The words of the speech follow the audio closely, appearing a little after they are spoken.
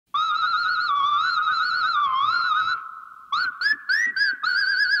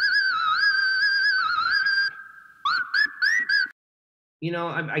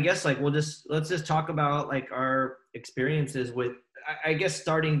I guess like let's just talk about like our experiences with, I guess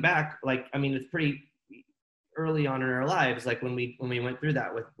starting back, like, I mean, it's pretty early on in our lives, like when we went through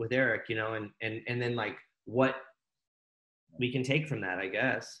that with Eric, and then like what we can take from that, I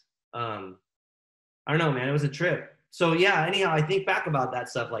guess. I don't know, man, it was a trip. So yeah, anyhow, I think back about that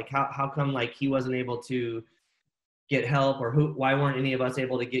stuff, like how come like he wasn't able to get help, or why weren't any of us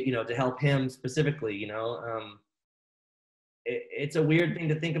able to get, to help him specifically, it's a weird thing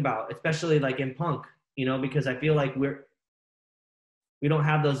to think about, especially like in punk, because I feel like we don't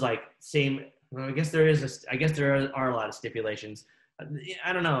have those like same. Well, I guess I guess there are a lot of stipulations.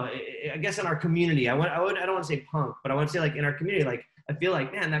 I don't know. I guess in our community, I don't want to say punk, but I want to say like in our community, like I feel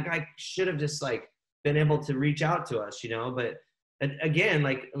like, man, that guy should have just like been able to reach out to us, But again,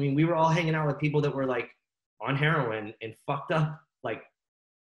 like, I mean, we were all hanging out with people that were like on heroin and fucked up like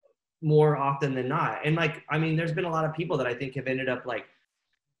more often than not. And like, I mean, there's been a lot of people that I think have ended up like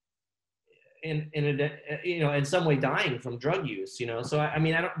in some way dying from drug use, So I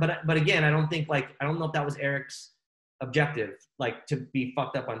mean, I don't, but again, I don't think like, I don't know if that was Eric's objective, like to be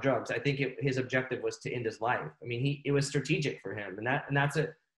fucked up on drugs. I think his objective was to end his life. I mean, it was strategic for him, and that's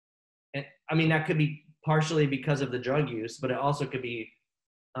it. And I mean, that could be partially because of the drug use, but it also could be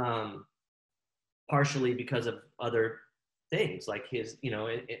partially because of other things, like his,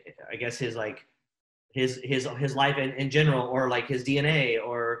 I guess his like his life in general, or like his DNA,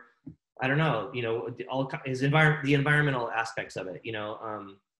 or I don't know, all his environment, the environmental aspects of it,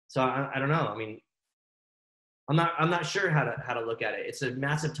 So I don't know. I mean, I'm not sure how to look at it. It's a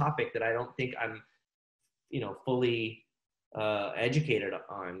massive topic that I don't think I'm, fully educated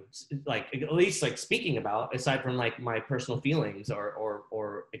on, like at least like speaking about, aside from like my personal feelings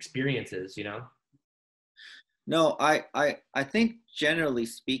or experiences, No, I think generally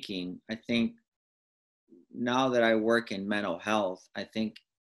speaking, I think now that I work in mental health, I think,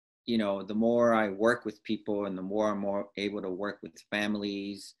 the more I work with people and the more I'm more able to work with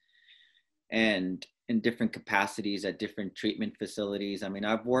families and in different capacities at different treatment facilities. I mean,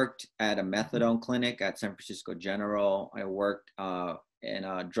 I've worked at a methadone clinic at San Francisco General. I worked in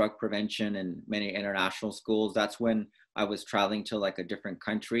drug prevention in many international schools. That's when I was traveling to like a different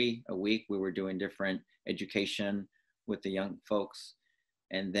country a week. We were doing different education with the young folks.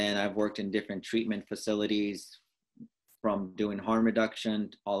 And then I've worked in different treatment facilities, from doing harm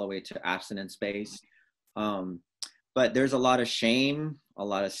reduction all the way to abstinence-based. But there's a lot of shame, a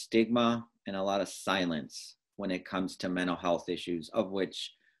lot of stigma, and a lot of silence when it comes to mental health issues, of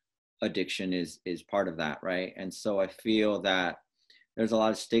which addiction is part of that, right? And so I feel that there's a lot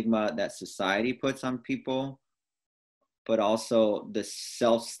of stigma that society puts on people, but also the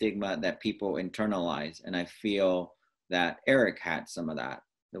self-stigma that people internalize. And I feel that Eric had some of that,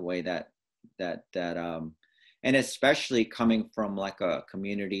 the way that and especially coming from like a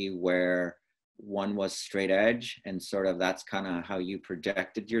community where one was straight edge, and sort of that's kind of how you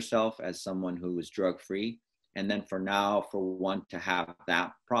projected yourself as someone who was drug free. And then for one to have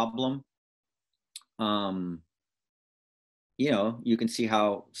that problem, you can see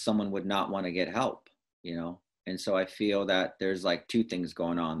how someone would not want to get help, And so I feel that there's like two things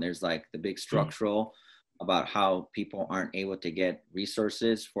going on. There's like the big structural about how people aren't able to get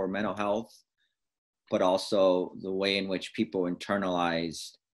resources for mental health, but also the way in which people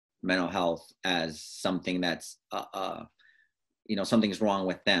internalize mental health as something that's, something's wrong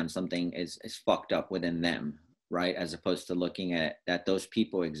with them, something is fucked up within them, right? As opposed to looking at that those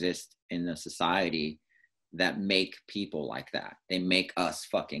people exist in a society that make people like that. They make us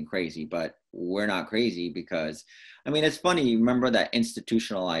fucking crazy, but we're not crazy because, I mean, it's funny, you remember that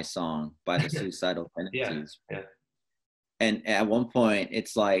Institutionalized song by the Suicidal Tendencies? Yeah. And at one point,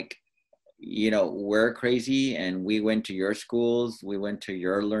 it's like, we're crazy and we went to your schools, we went to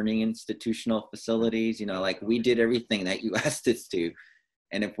your learning institutional facilities, like we did everything that you asked us to.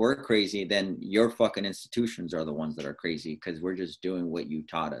 And if we're crazy, then your fucking institutions are the ones that are crazy, because we're just doing what you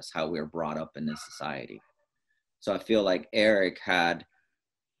taught us, how we're brought up in this society. So I feel like Eric had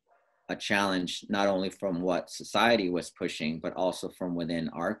a challenge, not only from what society was pushing, but also from within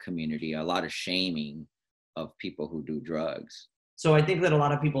our community, a lot of shaming of people who do drugs. So I think that a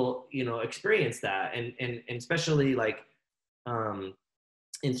lot of people, experience that, and especially like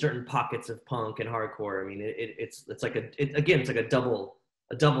in certain pockets of punk and hardcore. I mean, it's like it's like a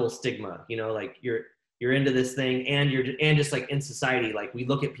double stigma. Like you're into this thing, and just like in society, like we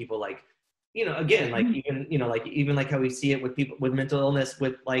look at people like, again, like even like how we see it with people with mental illness,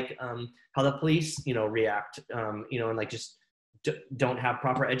 with like how the police react, and like just don't have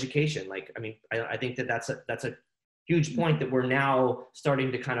proper education. Like, I mean, I think that's a huge point that we're now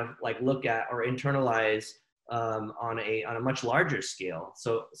starting to kind of like look at or internalize on a much larger scale.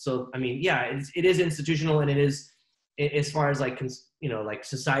 So I mean, yeah, it is institutional, and it is, as far as like like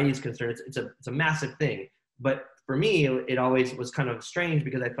society is concerned, it's a massive thing. But for me, it always was kind of strange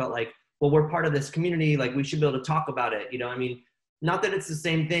because I felt like, well, we're part of this community, like we should be able to talk about it. I mean, not that it's the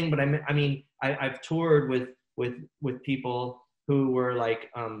same thing, but I mean, I've toured with people who were like,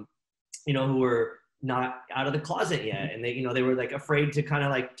 who were not out of the closet yet, and they were like afraid to kind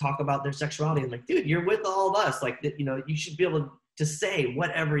of like talk about their sexuality. I'm like, dude, you're with all of us, like, you should be able to say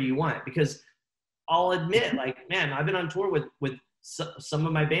whatever you want, because I'll admit, like, man, I've been on tour with some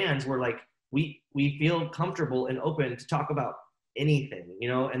of my bands where like we feel comfortable and open to talk about anything,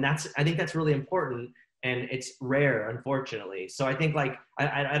 and I think that's really important, and it's rare, unfortunately. So I think like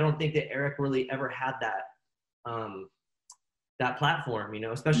I don't think that Eric really ever had that platform,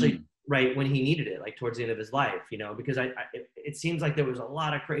 especially right when he needed it, like towards the end of his life, because it seems like there was a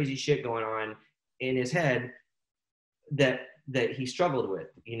lot of crazy shit going on in his head that he struggled with,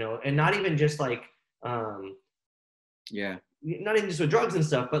 and not even just like, yeah, not even just with drugs and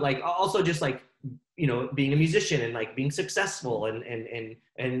stuff, but like also just like, being a musician and like being successful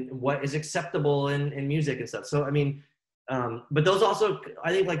and what is acceptable in music and stuff. So, I mean, but those also,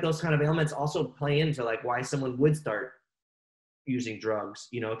 I think like those kind of elements also play into like why someone would start using drugs,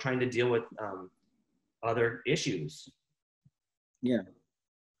 trying to deal with other issues. yeah.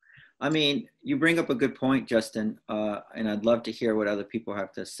 I mean, you bring up a good point, Justin, and I'd love to hear what other people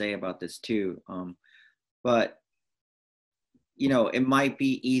have to say about this too. But it might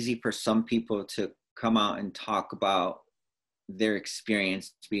be easy for some people to come out and talk about their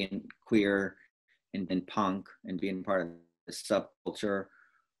experience being queer and punk and being part of the subculture.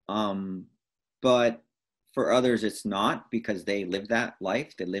 But for others, it's not, because they live that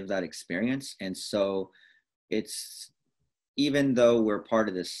life, they live that experience. And so it's, even though we're part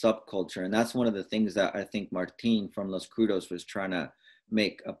of this subculture, and that's one of the things that I think Martin from Los Crudos was trying to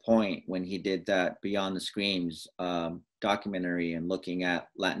make a point when he did that Beyond the Screams documentary and looking at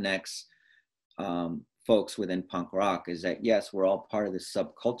Latinx folks within punk rock, is that yes, we're all part of this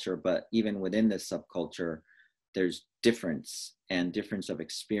subculture, but even within this subculture, there's difference of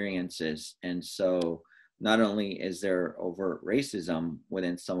experiences. And so not only is there overt racism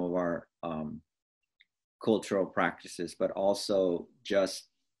within some of our cultural practices, but also just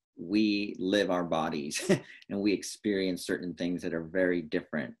we live our bodies and we experience certain things that are very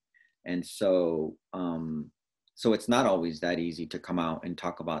different. And so so it's not always that easy to come out and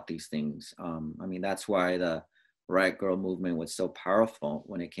talk about these things. I mean, that's why the Riot Girl movement was so powerful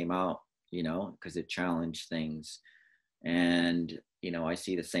when it came out, because it challenged things. And I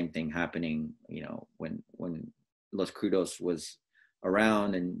see the same thing happening, when Los Crudos was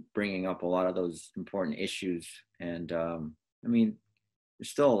around and bringing up a lot of those important issues. And I mean, there's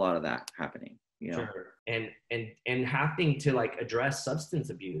still a lot of that happening, Sure. And having to like address substance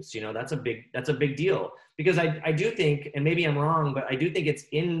abuse, that's a big deal, because I do think, and maybe I'm wrong, but I do think it's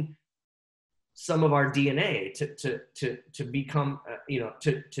in some of our DNA to become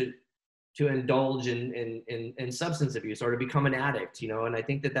to indulge in substance abuse, or to become an addict, and I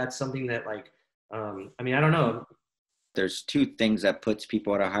think that that's something that like, I mean, I don't know. There's two things that puts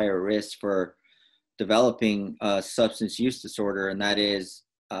people at a higher risk for developing a substance use disorder, and that is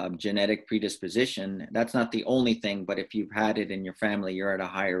genetic predisposition. That's not the only thing, but if you've had it in your family, you're at a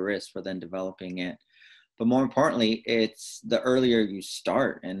higher risk for then developing it. But more importantly, it's the earlier you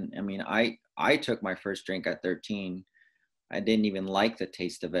start. And I mean, I took my first drink at 13. I didn't even like the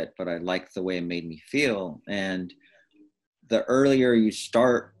taste of it, but I liked the way it made me feel. And the earlier you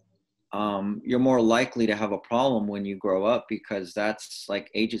start, you're more likely to have a problem when you grow up, because that's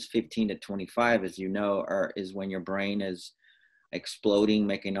like ages 15 to 25, as is when your brain is exploding,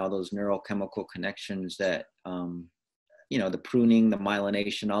 making all those neurochemical connections that, the pruning, the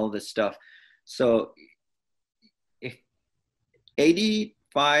myelination, all of this stuff. So if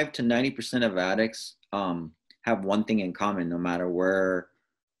 85 to 90% of addicts have one thing in common, no matter where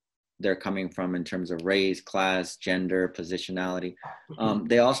they're coming from in terms of race, class, gender, positionality.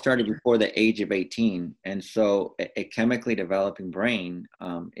 They all started before the age of 18. And so a chemically developing brain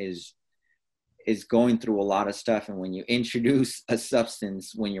is going through a lot of stuff. And when you introduce a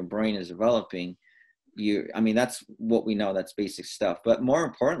substance when your brain is developing, that's what we know, that's basic stuff. But more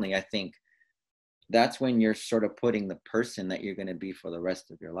importantly, I think that's when you're sort of putting the person that you're going to be for the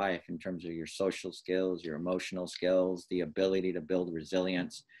rest of your life, in terms of your social skills, your emotional skills, the ability to build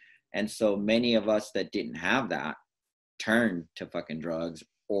resilience. And so many of us that didn't have that turned to fucking drugs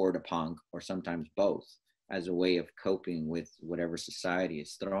or to punk, or sometimes both, as a way of coping with whatever society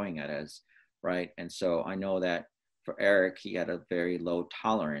is throwing at us, right? And so I know that for Eric, he had a very low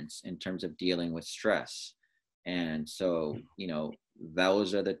tolerance in terms of dealing with stress. And so, you know,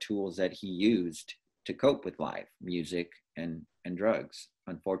 those are the tools that he used to cope with life, music and drugs.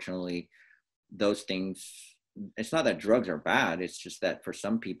 Unfortunately, those things, it's not that drugs are bad, it's just that for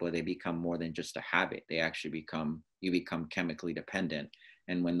some people they become more than just a habit. They actually become, you become chemically dependent.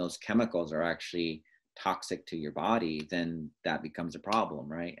 And when those chemicals are actually toxic to your body, then that becomes a problem,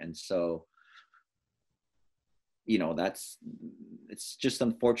 right? And so, you know, that's, it's just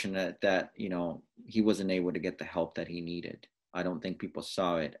unfortunate that, you know, he wasn't able to get the help that he needed. I don't think people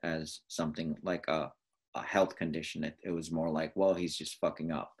saw it as something like a health condition. It was more like, well, he's just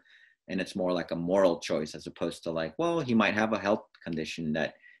fucking up. And it's more like a moral choice as opposed to like, well, he might have a health condition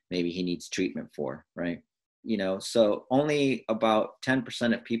that maybe he needs treatment for, right? You know, so only about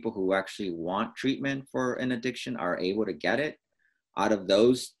 10% of people who actually want treatment for an addiction are able to get it. Out of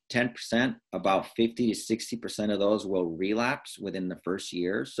those 10%, about 50 to 60% of those will relapse within the first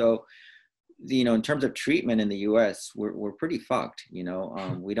year. So, you know, in terms of treatment in the US, we're pretty fucked. You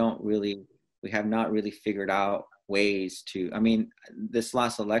know, we don't really, we have not really figured out ways to, I mean, this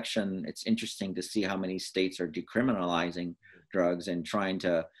last election, it's interesting to see how many states are decriminalizing drugs and trying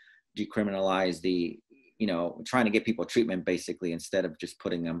to decriminalize the, you know, trying to get people treatment basically instead of just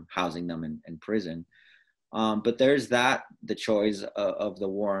putting them, housing them in prison. But there's that, the choice of the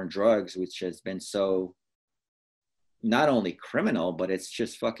war on drugs, which has been so not only criminal, but it's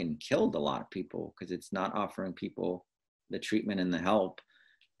just fucking killed a lot of people because it's not offering people the treatment and the help.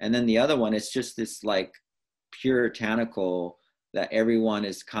 And then the other one is just this like puritanical that everyone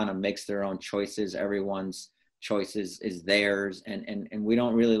is kind of makes their own choices. Everyone's choices is theirs. And we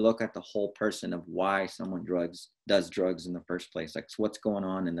don't really look at the whole person of why someone does drugs in the first place. Like what's going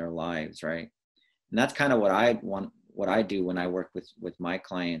on in their lives, right? And that's kind of what I do when I work with my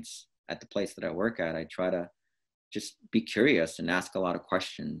clients at the place that I work at. I try to just be curious and ask a lot of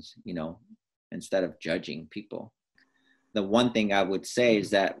questions, you know, instead of judging people. The one thing I would say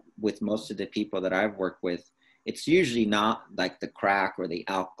is that with most of the people that I've worked with, it's usually not like the crack or the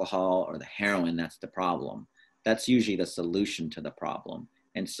alcohol or the heroin that's the problem. That's usually the solution to the problem.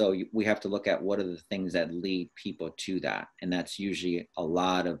 And so we have to look at what are the things that lead people to that. And that's usually a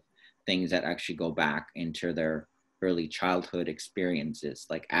lot of things that actually go back into their early childhood experiences,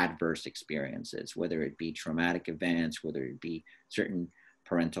 like adverse experiences, whether it be traumatic events, whether it be certain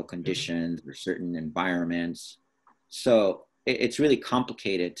parental conditions or certain environments. So it's really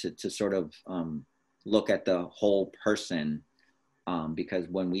complicated to sort of look at the whole person because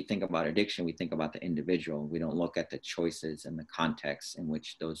when we think about addiction, we think about the individual. We don't look at the choices and the context in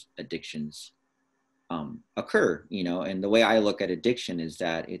which those addictions occur, you know. And the way I look at addiction is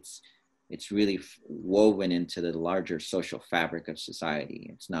that it's really woven into the larger social fabric of society.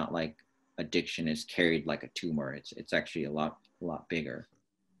 It's not like addiction is carried like a tumor. It's actually a lot bigger.